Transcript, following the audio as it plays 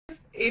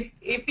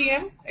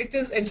APM. It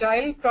is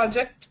Agile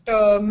Project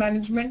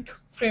Management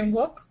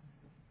Framework.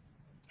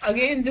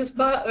 Again, this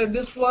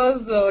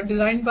was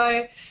designed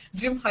by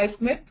Jim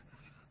Highsmith.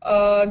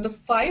 The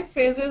 5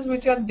 phases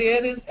which are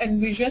there is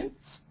envision,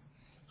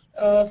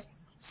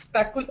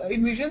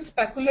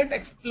 speculate,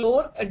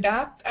 explore,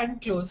 adapt,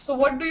 and close. So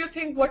what do you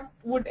think, what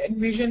would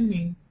envision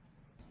mean?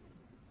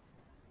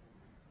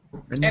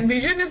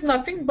 Envision is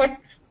nothing but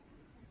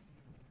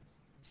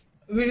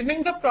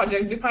visioning the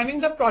project,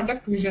 defining the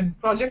project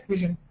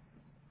vision.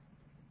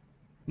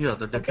 Yeah,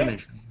 the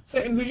definition. Okay? So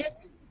envision.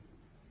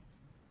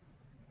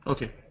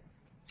 Okay.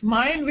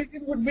 My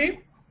envision would be,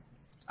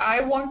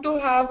 I want to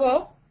have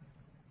a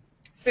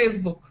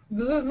Facebook.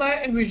 This is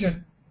my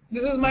envision.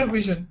 This is my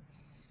vision.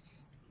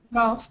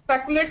 Now,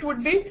 speculate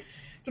would be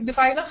to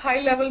design a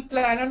high-level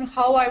plan on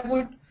how I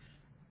would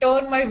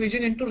turn my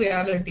vision into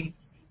reality.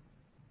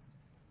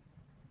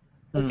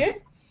 Okay?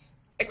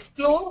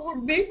 Explore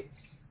would be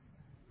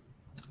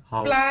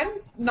plan,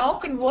 now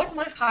convert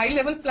my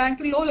high-level plan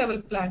to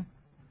low-level plan.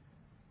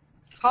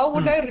 How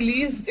would I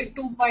release it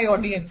to my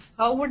audience?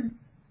 How would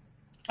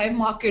I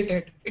market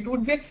it? It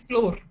would be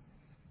explore.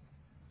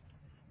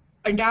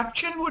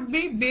 Adaptation would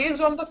be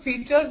based on the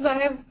features I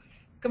have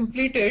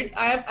completed.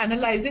 I am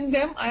analyzing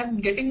them. I am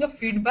getting a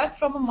feedback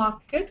from a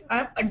market.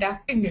 I am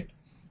adapting it.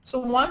 So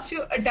once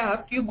you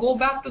adapt, you go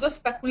back to the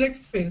speculate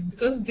phase,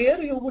 because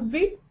there you would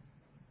be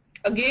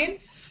again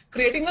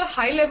creating a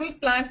high-level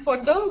plan for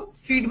the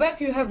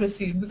feedback you have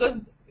received. Because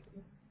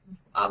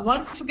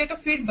once you get a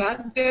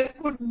feedback, there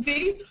could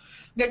be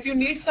that you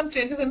need some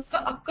changes in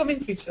the upcoming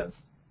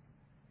features.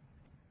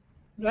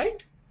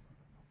 Right?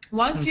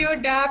 Once you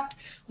adapt,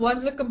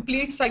 once the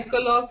complete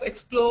cycle of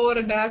explore,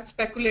 adapt,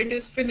 speculate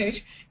is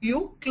finished,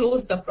 you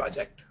close the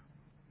project.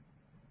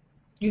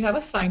 You have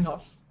a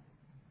sign-off.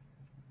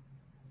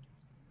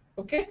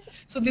 Okay?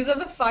 So these are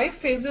the 5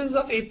 phases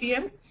of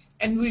APM: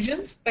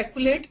 envision,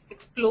 speculate,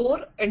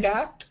 explore,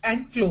 adapt,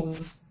 and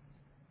close.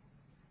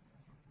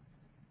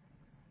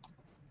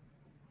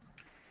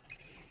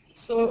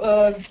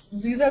 So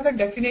these are the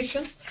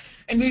definitions.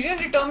 Envision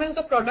determines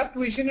the product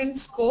vision and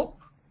scope,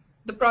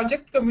 the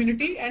project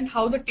community, and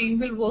how the team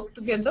will work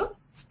together.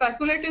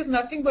 Speculate is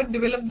nothing but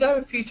develop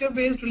the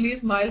feature-based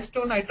release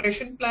milestone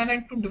iteration plan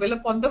and to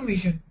develop on the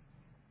vision.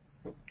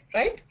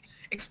 Right?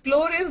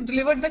 Explore is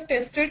deliver the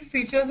tested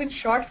features in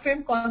short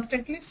frame,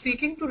 constantly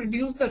seeking to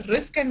reduce the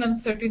risk and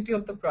uncertainty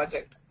of the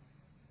project.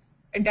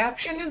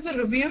 Adaptation is the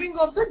reviewing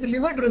of the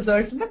delivered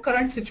results in the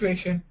current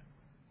situation.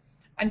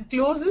 And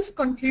close is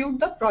conclude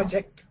the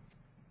project.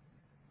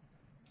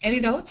 Any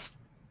doubts?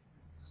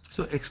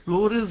 So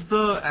explore is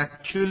the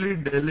actually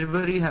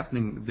delivery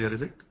happening there,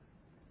 is it?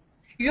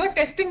 You are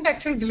testing the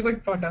actual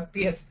delivered product,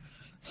 yes.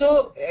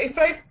 So if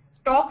I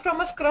talk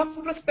from a Scrum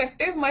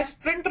perspective, my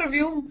sprint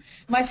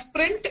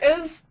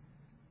is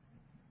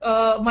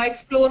my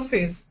explore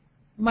phase.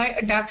 My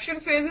adaptation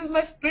phase is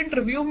my sprint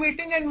review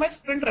meeting and my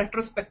sprint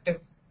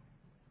retrospective.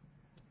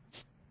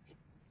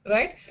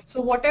 Right?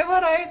 So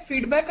whatever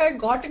feedback I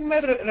got in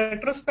my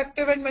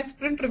retrospective and my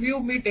sprint review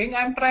meeting,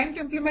 I'm trying to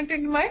implement it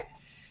in my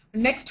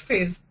next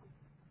phase,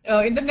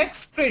 in the next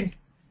sprint.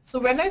 So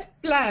when I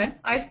plan,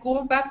 I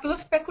go back to the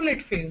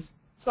speculate phase.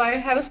 So I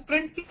have a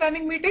sprint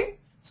planning meeting,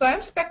 so I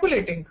am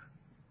speculating.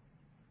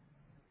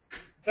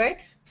 Right?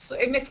 So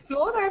in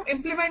explore, I am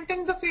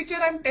implementing the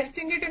feature, I am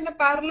testing it in a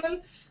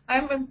parallel, I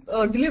am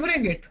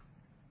delivering it.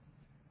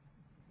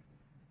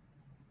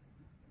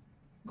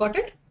 Got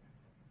it?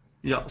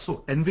 Yeah,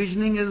 so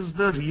envisioning is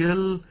the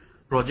real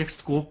project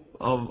scope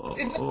of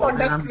it's the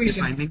product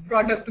vision. Defining.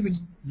 Product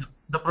vision. Yeah,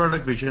 the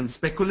product vision.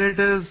 Speculate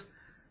is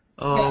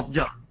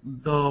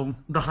the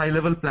high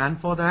level plan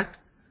for that.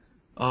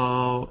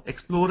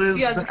 Explore is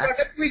the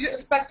product vision.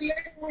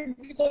 Speculate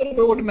would be the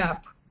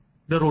roadmap.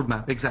 The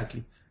roadmap,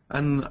 exactly.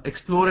 And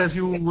explore, as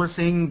you were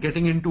saying,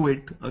 getting into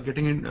it,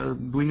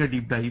 doing a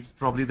deep dive,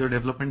 probably the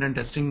development and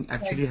testing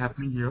actually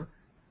happening here.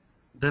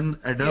 Then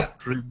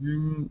adapt,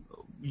 reviewing.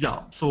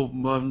 Yeah, so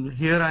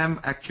here I am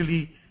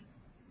actually,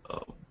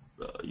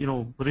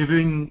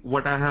 reviewing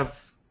what I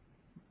have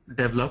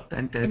developed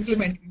and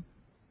tested.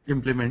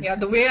 Implement. Yeah,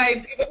 the way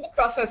even the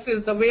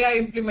processes, the way I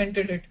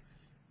implemented it.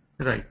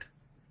 Right.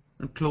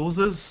 And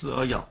closes,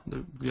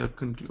 we are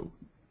conclude.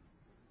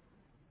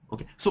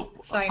 Okay, so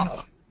sign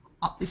off.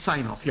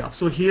 Sign off, yeah.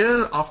 So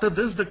here, after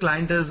this, the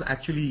client is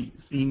actually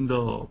seeing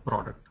the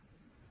product.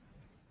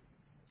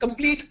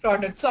 Complete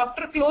product. So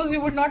after close, you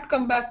would not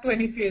come back to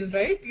any phase,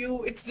 right?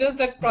 It's just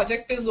that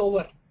project is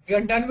over.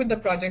 You're done with the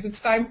project.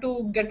 It's time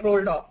to get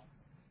rolled off.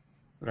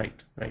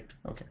 Right.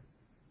 Okay.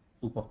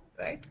 Super.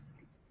 Right.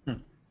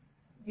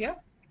 Yeah.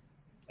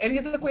 Any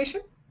other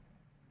question?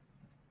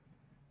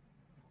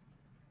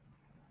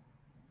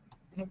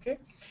 Okay.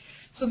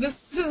 So this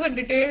is a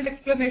detailed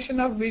explanation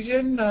of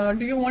vision.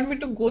 Do you want me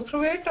to go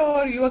through it,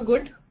 or you are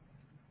good?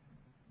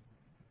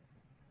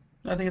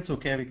 I think it's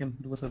okay. We can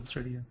do a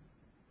self-study here.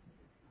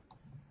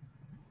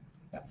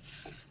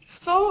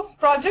 So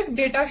project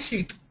data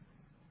sheet.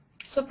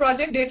 So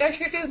project data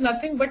sheet is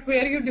nothing but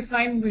where you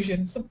define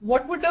vision. So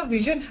what would a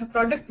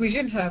product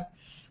vision have?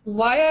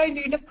 why I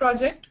need a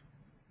project,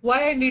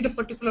 why I need a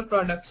particular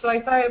product. So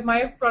if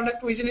my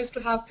product vision is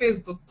to have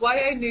Facebook,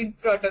 why I need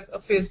a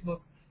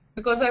Facebook?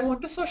 Because I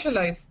want to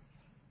socialize.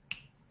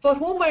 For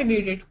whom I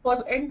need it?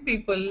 For end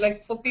people,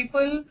 like for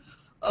people,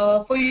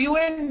 for you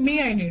and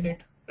me I need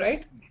it,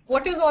 right?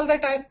 What is all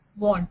that I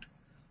want?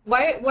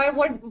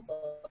 What,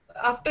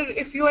 after,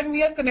 if you and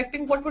me are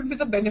connecting, what would be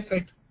the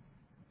benefit,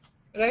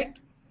 right?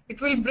 It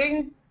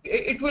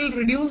will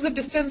reduce the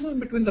distances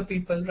between the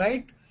people,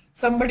 right?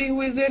 Somebody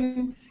who is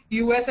in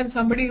US and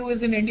somebody who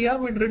is in India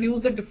would reduce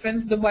the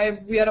difference. The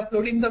why we are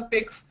uploading the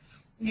pics,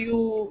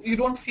 you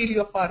don't feel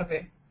you're far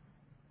away,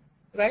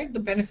 right? The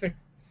benefit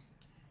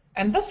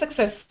and the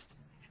success.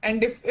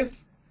 And if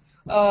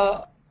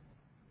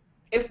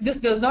this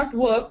does not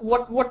work,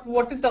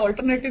 what is the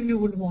alternative you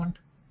would want?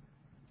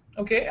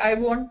 Okay, I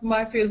want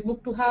my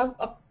Facebook to have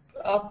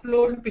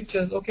upload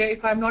pictures. Okay,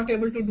 if I'm not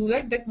able to do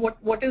that, then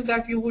what is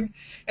that you would,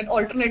 an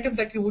alternative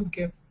that you would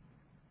give?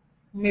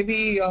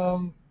 Maybe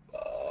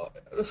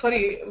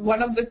sorry,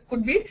 one of the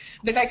could be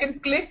that I can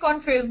click on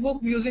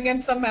Facebook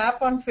using some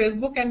app on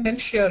Facebook and then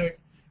share it.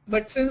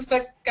 But since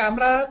that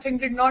camera thing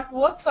did not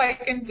work, so I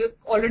can just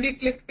already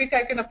click pic,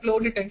 I can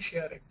upload it and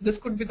share it. This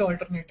could be the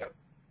alternative,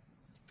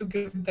 to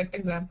give that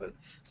example.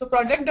 So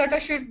project data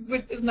sheet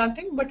is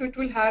nothing, but it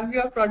will have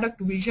your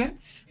product vision,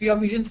 your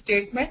vision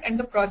statement, and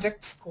the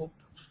project scope.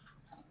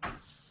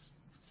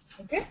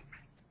 Okay.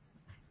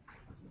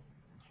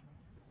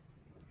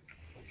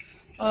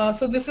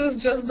 So this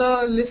is just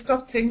the list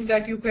of things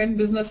that you can,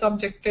 business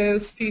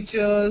objectives,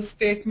 features,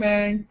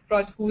 statement,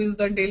 who is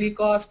the daily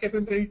cost,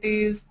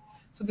 capabilities.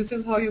 So this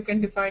is how you can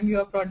define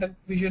your product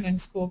vision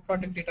and scope,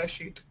 product data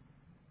sheet.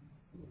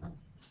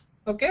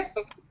 Okay,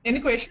 any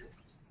questions?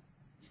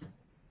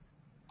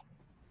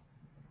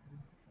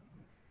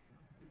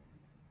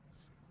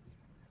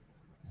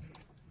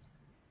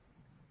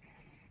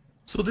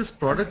 So this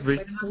product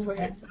vision,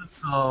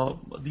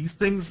 these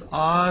things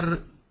are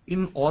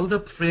in all the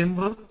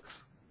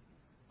frameworks.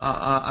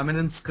 I mean,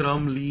 in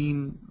Scrum,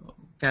 Lean,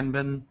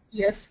 Kanban.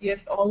 Yes,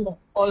 all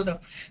the.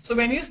 So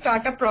when you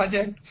start a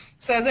project,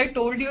 so as I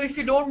told you, if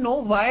you don't know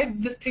why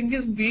this thing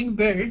is being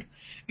built,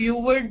 you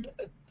would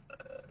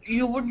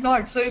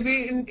not. So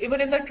even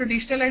in the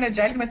traditional and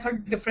agile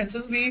method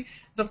differences,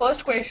 the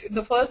first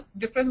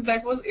difference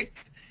that was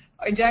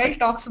agile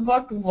talks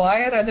about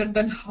why rather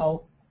than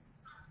how.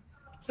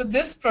 So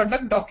this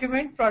product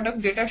document,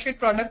 product data sheet,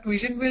 product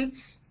vision will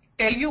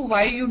tell you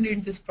why you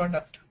need this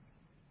product.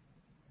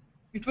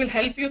 It will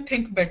help you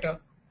think better.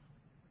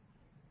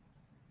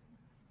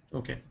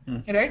 Okay.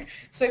 Right.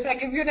 So if I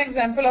give you an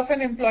example of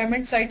an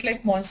employment site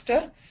like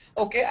Monster,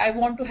 okay, I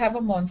want to have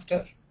a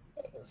Monster.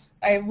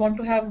 I want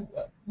to have,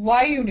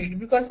 why you need,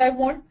 because I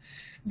want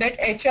that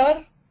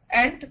HR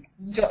and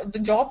the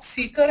job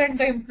seeker and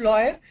the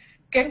employer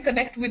can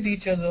connect with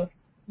each other.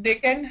 They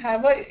can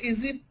have a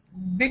easy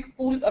big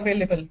pool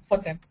available for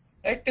them.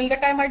 Right. Till the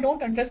time I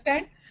don't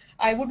understand,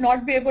 I would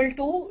not be able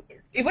to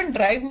even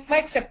drive my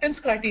acceptance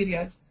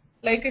criteria.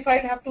 Like if I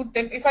have to,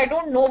 then if I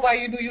don't know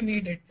why do you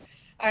need it,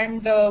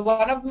 and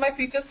one of my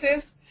features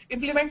says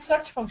implement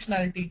search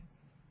functionality,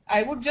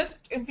 I would just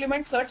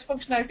implement search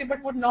functionality,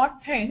 but would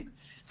not think,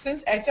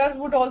 since HR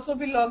would also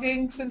be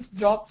logging, since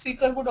job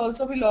seeker would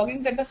also be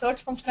logging, then the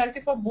search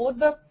functionality for both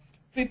the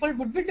people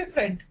would be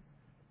different,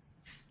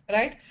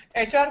 right?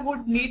 HR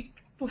would need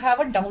to have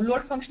a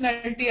download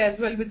functionality as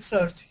well with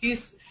search.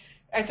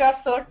 HR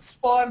search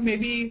for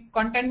maybe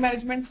content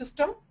management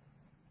system,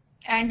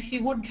 and he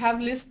would have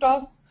list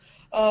of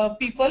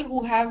people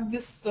who have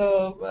this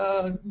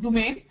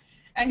domain,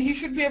 and he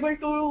should be able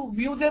to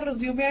view their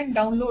resume and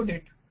download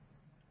it.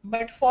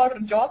 But for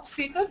job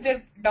seeker,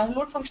 their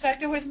download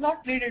functionality is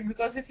not needed,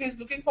 because if he is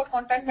looking for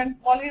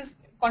all his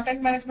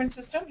content management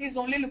system, he is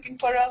only looking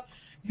for a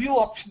view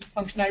option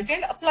functionality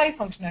and apply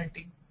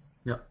functionality.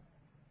 Yeah.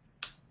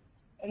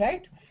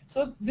 Right.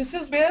 So this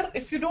is where,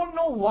 if you don't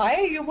know why,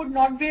 you would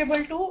not be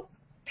able to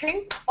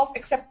think of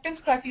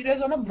acceptance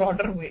criteria on a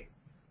broader way.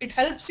 It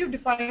helps you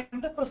define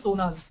the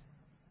personas.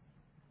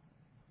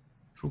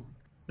 True.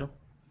 Yeah.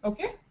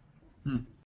 Okay.